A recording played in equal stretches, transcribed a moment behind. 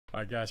All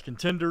right, guys,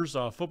 Contenders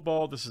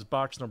football. This is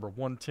box number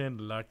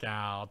 110. Luck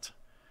out.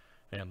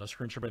 And let's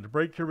screen share the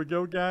break. Here we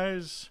go,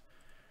 guys.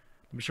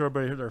 Let me show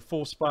everybody their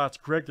full spots.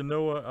 Greg and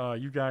Noah,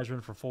 you guys are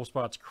in for full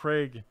spots.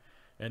 Craig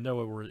and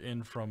Noah were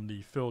in from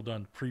the fill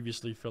done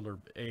previously, filler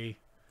A.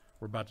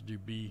 We're about to do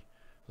B.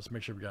 Let's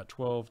make sure we got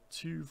 12,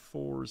 2,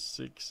 4,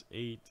 6,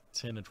 8,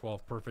 10, and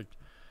 12. Perfect.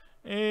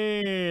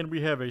 And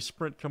we have a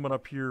sprint coming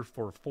up here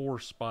for 4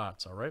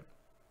 spots, all right?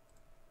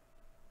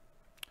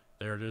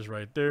 There it is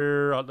right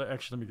there.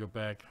 Actually, let me go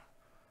back.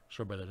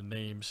 Show by the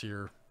names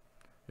here.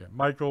 Yeah,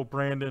 Michael,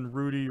 Brandon,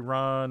 Rudy,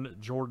 Ron,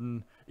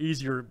 Jordan.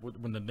 Easier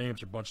when the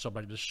names are bunched up.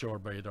 I can just show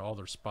everybody all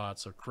their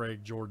spots. So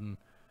Craig, Jordan,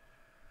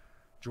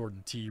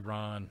 Jordan T,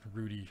 Ron,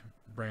 Rudy,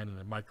 Brandon,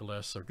 and Michael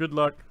S. So good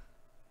luck.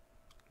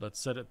 Let's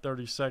set it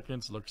 30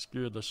 seconds. Looks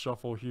good. Let's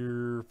shuffle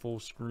here. Full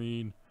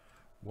screen.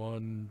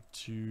 1,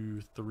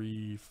 2,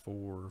 3,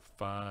 4,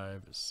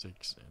 5,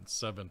 6, and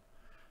 7.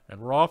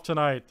 And we're off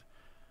tonight.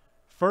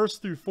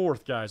 1st through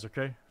 4th, guys,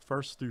 okay?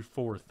 1st through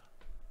 4th.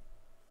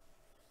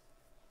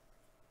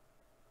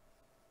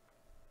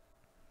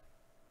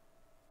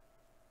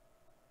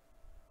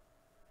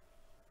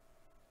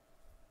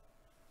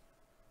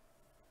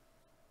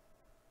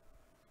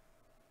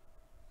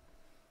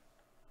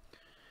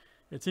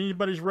 It's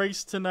anybody's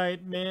race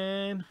tonight,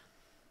 man.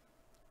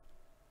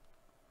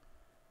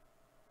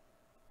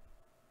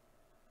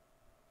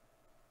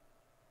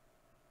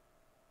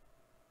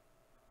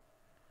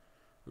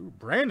 Ooh,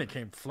 Brandon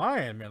came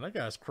flying, man. That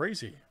guy's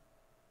crazy.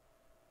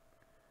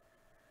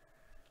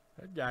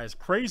 That guy's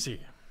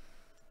crazy.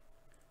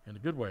 In a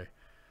good way.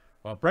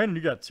 Well, Brandon,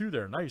 you got 2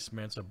 there. Nice,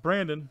 man. So,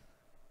 Brandon,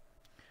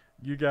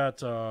 you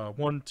got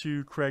 1,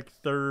 2, Craig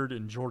 3rd,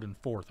 and Jordan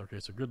 4th. Okay,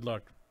 so good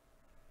luck.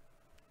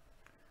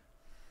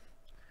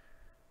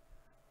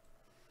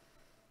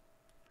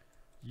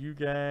 You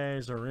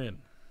guys are in.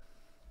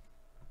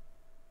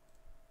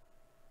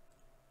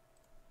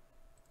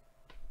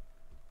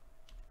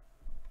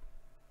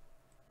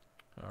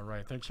 All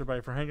right, thanks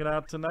everybody for hanging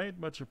out tonight.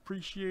 Much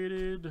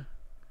appreciated.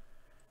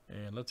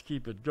 And let's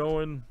keep it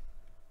going.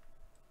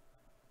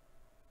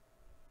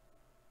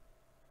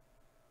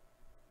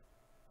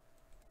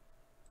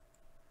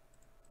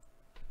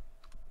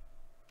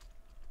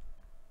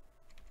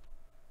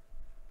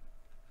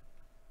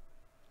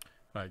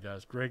 All right,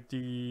 guys. Greg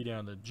D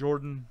down to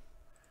Jordan.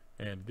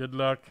 And good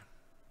luck.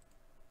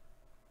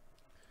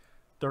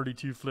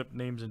 32 flip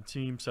names and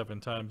teams, 7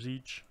 times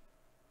each.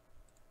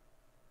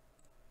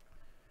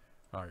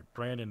 All right,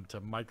 Brandon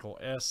to Michael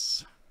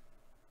S.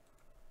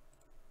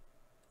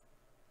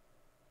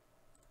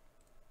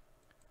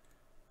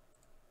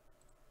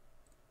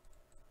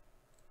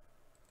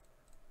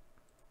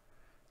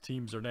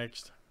 Teams are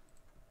next.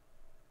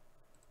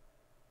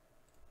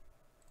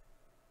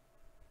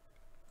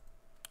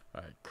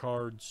 All right,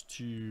 cards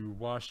to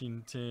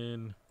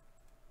Washington.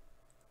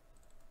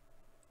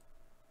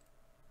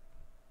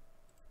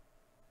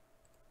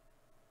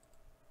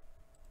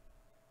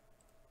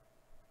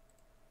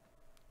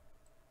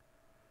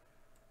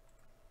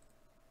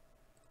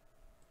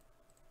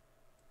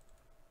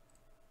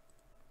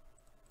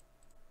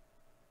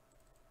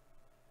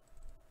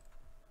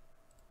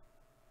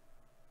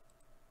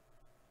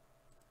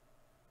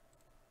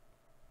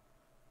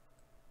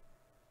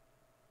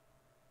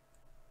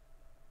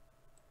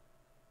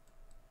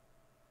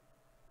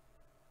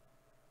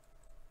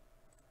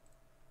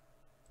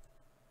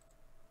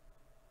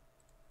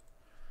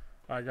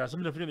 All right, guys, let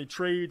me know if you got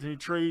any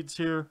trades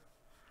here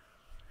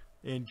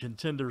in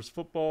Contenders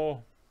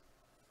football.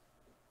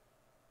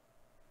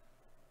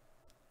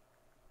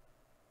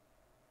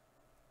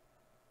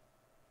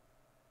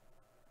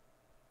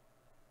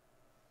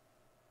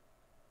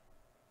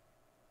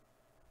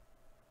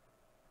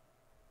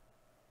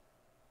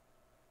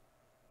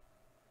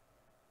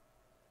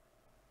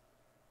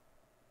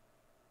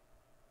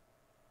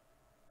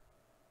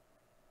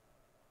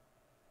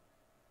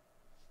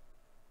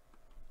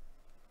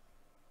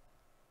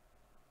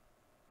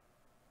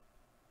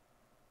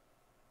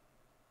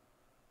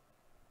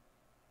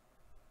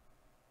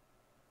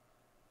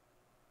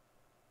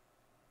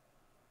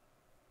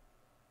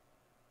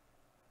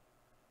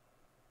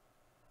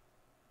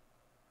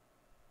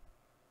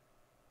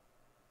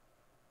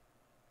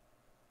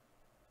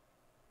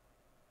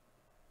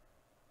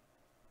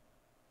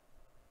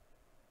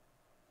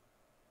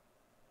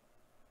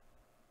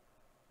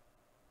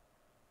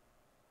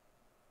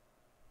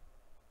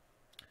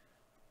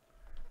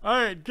 All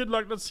right, good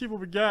luck. Let's see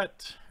what we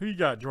got. Who you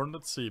got, Jordan?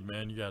 Let's see,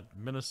 man. You got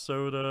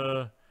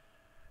Minnesota,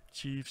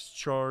 Chiefs,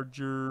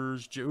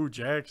 Chargers. Ooh,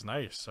 Jags.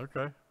 Nice.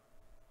 Okay.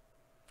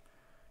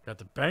 Got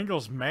the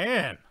Bengals.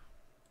 Man.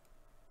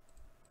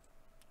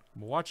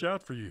 Watch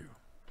out for you.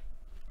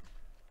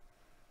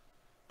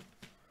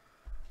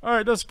 All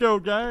right, let's go,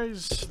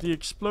 guys. The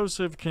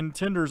explosive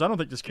Contenders. I don't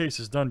think this case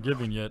is done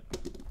giving yet.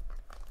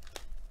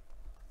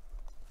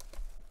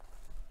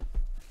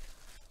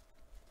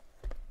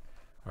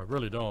 I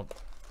really don't.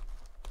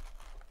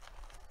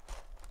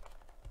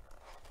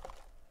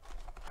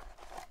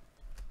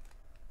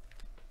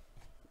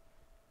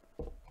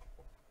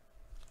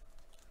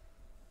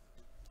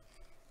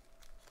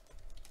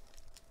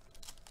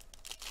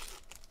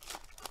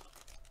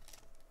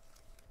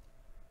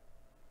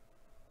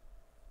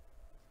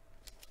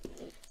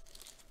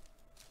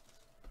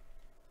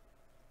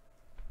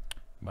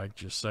 Mike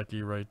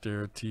Gesicki right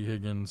there. T.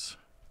 Higgins.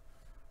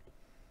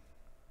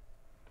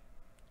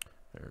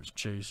 There's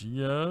Chase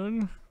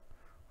Young.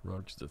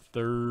 Ruggs the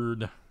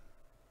third.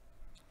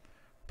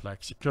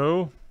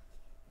 Plaxico.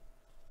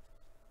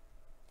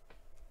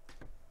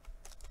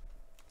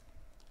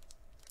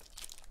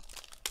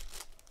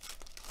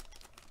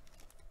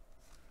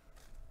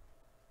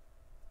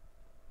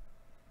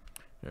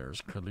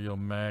 There's Khalil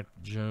Mack,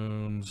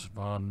 Jones,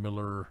 Von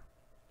Miller.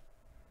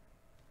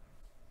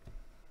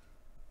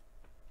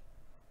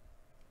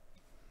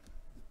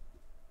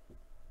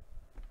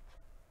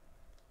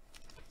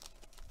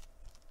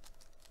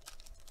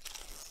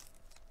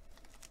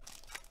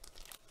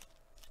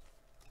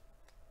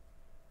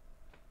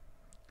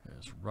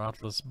 There's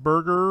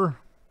Roethlisberger.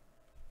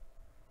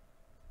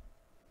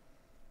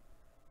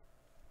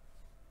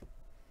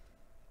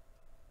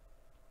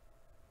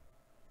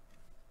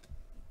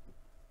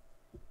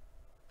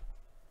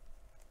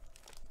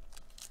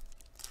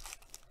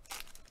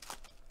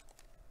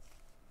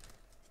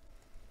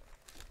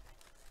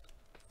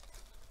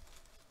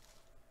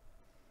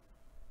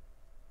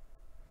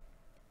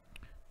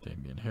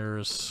 Damian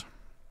Harris.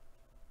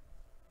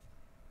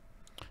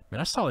 Man,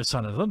 I saw they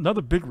signed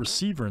another big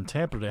receiver in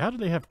Tampa today. How do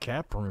they have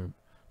cap room?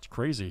 It's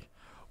crazy.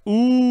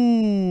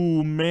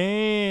 Ooh,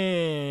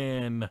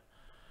 man.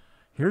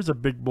 Here's a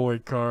big boy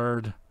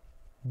card.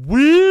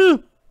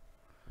 Woo!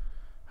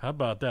 How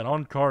about that?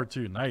 On card,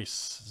 too.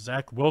 Nice.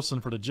 Zach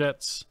Wilson for the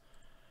Jets.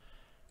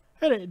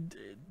 Had a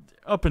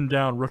up and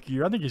down rookie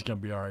year. I think he's going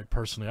to be all right,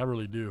 personally. I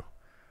really do.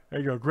 There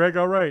you go. Greg,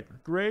 all right.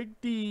 Greg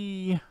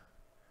D.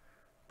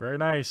 Very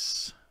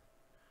nice.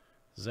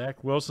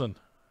 Zach Wilson.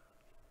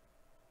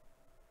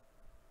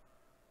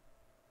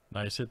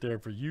 Nice hit there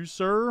for you,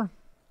 sir.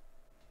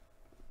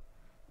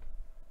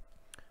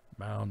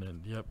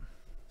 Mountain, yep.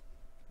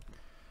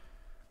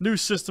 New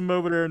system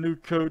over there, new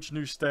coach,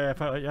 new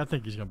staff. I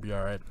think he's going to be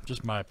all right.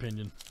 Just my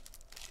opinion.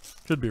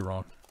 Could be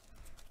wrong.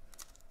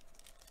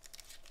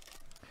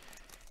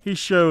 He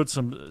showed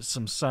some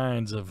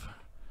signs of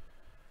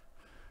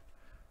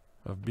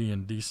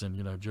being decent,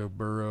 you know, Joe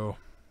Burrow.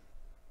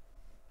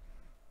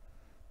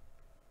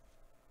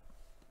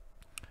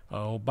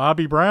 Oh,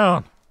 Bobby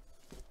Brown.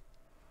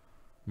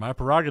 My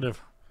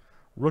prerogative.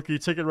 Rookie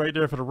ticket right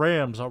there for the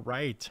Rams. All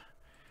right.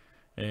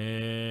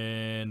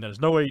 And there's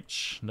Noah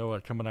H.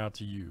 Noah coming out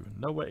to you.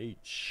 Noah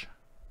H.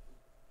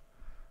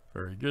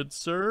 Very good,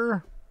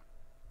 sir.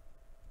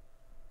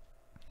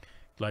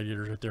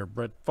 Gladiators right there.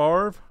 Brett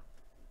Favre.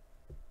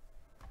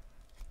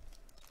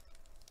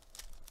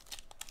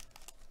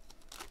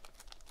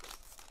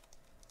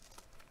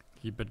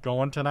 Keep it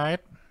going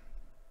tonight.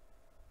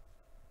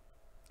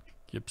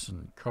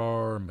 Gibson,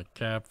 Carr,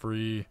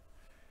 McCaffrey.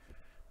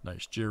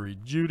 Nice Jerry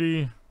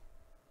Jeudy.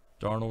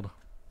 Darnold.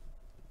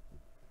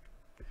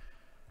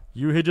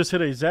 You had just hit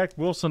a Zach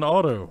Wilson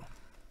auto.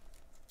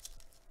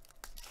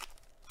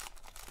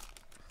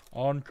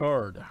 On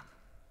card.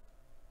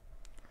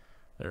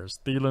 There's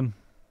Thielen.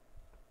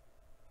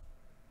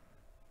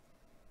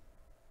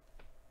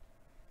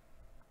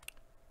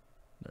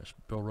 There's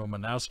Bill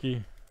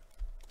Romanowski.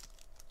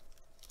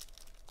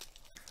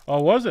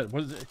 Oh, was it?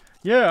 Was it?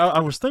 Yeah, I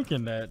was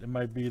thinking that it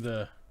might be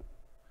the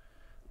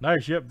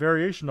nice, yep,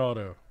 variation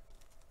auto.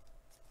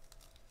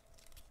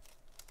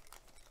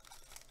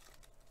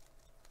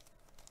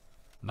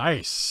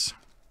 Nice.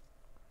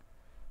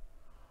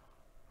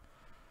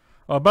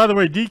 Oh, by the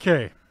way,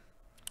 DK,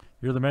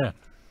 you're the man.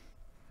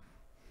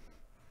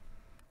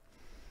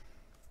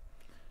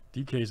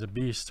 DK's a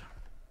beast.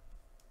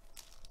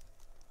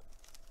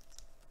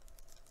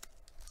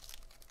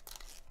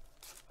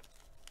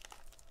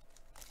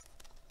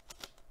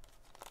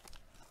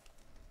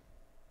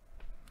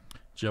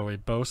 Joey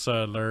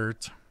Bosa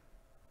alert.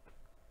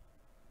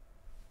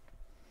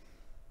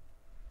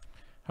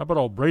 How about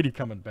old Brady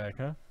coming back,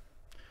 huh?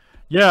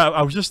 Yeah,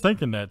 I was just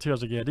thinking that too. I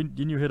was like, yeah, didn't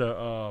you hit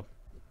a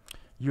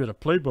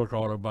playbook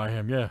auto by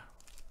him? Yeah.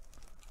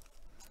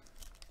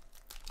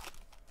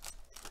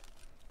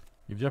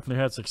 You've definitely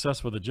had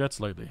success with the Jets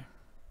lately.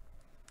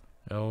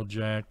 L.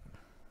 Jack.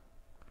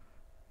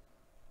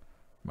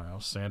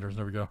 Miles Sanders.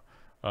 There we go.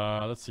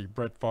 Let's see.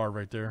 Brett Favre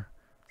right there.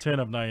 10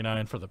 of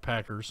 99 for the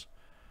Packers.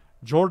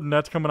 Jordan,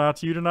 that's coming out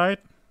to you tonight.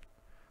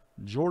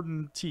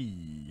 Jordan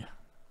T.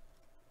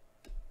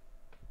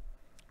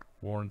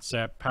 Warren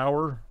Sapp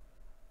Power.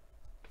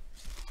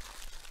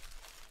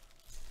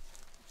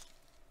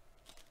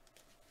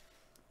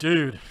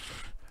 Dude,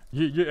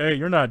 hey,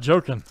 you're not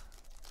joking.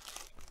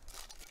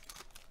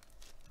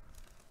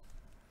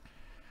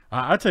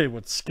 I tell you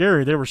what's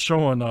scary. They were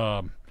showing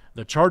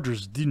the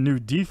Chargers' new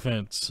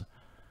defense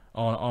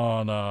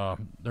on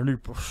their new.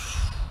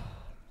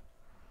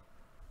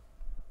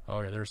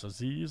 Oh yeah, there's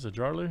Aziz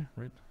Ajarli,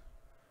 right?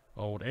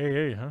 Old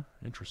AA, huh?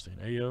 Interesting.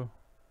 AO.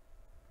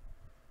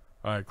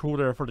 All right, cool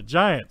there for the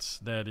Giants.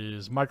 That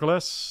is Michael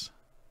S.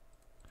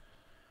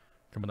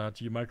 Coming out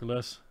to you, Michael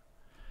S.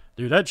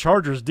 Dude, that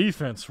Chargers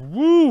defense,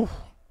 woo!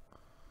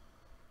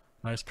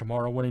 Nice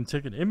Kamara winning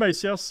ticket. Anybody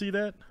else see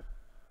that?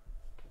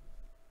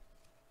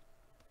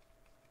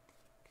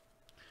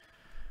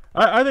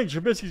 I think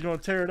Trubisky's going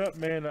to tear it up,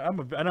 man.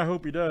 And I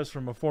hope he does,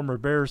 from a former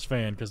Bears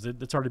fan, because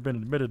it's already been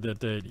admitted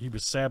that he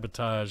was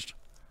sabotaged.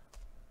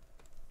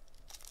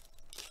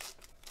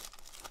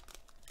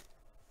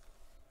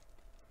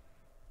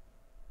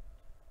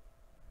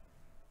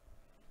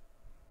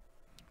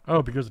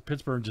 Oh, because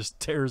Pittsburgh just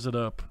tears it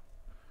up.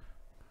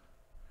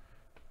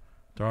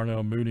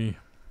 Darnell Mooney.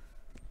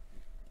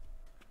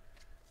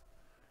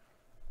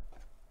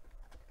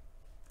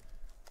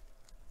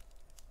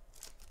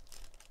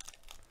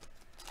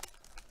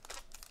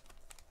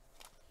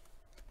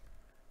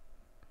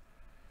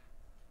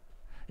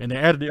 And they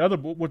added the other.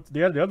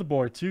 They added the other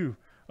boy too.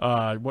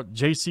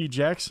 J.C.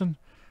 Jackson.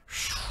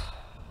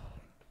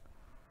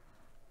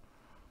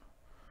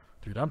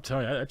 Dude, I'm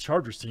telling you, that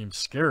Chargers team's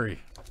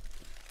scary.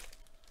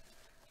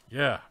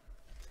 Yeah.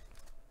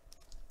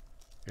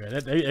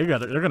 Yeah,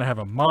 they're gonna have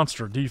a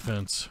monster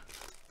defense.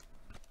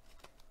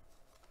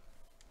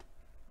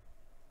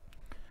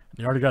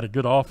 They already got a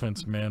good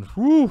offense, man.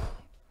 Whew.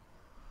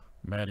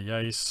 Matty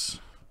Ice.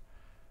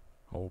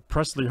 Oh,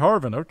 Presley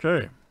Harvin.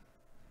 Okay.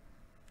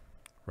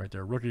 Right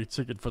there, rookie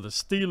ticket for the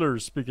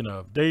Steelers. Speaking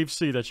of, Dave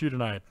C., that's you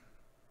tonight.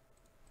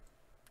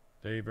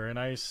 Dave, very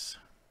nice.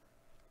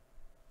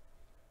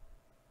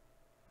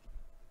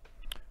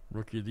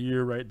 Rookie of the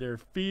year right there,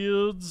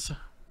 Fields.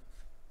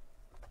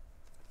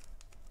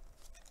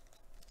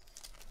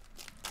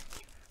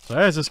 So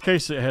as this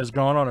case has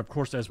gone on, of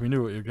course, as we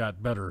knew, it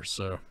got better.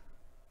 So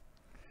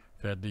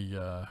we had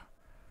the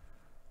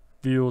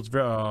Fields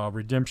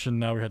redemption.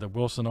 Now we had the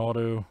Wilson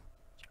auto,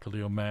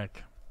 Khalil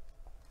Mack.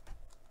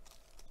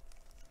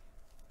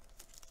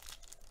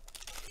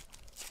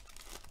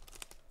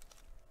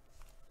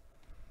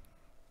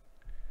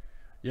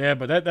 Yeah,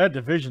 but that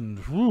division,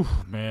 whew,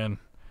 man,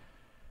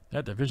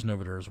 that division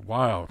over there is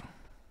wild.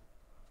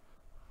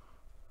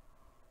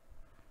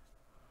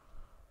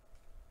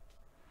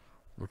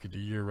 Rookie of the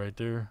year right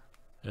there,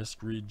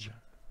 Eskridge.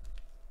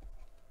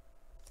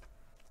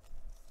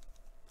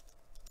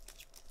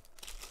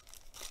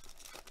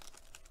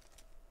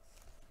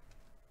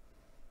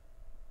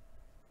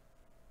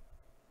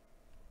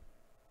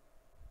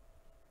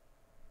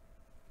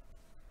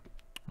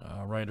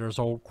 All right, there's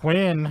old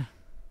Quinn.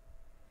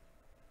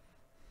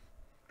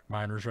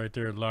 Miners right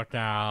there, luck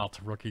out.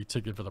 Rookie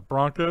ticket for the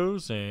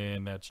Broncos,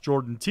 and that's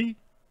Jordan T.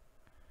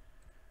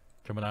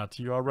 Coming out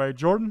to you. All right,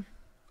 Jordan.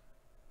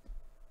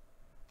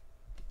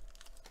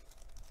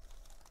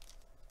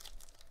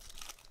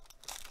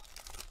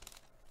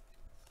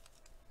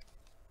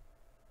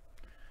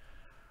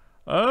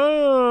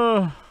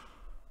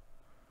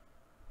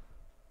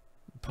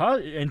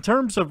 In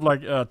terms of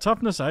like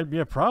toughness,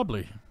 yeah,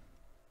 probably.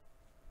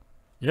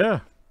 Yeah.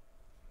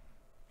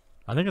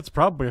 I think it's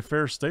probably a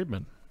fair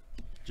statement.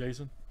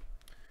 Jason.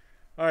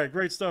 All right,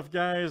 great stuff,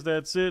 guys.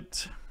 That's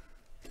it.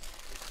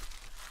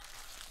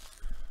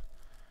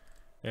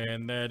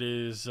 And that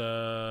is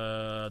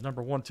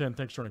number 110.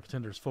 Thanks for joining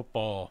Contenders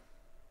Football.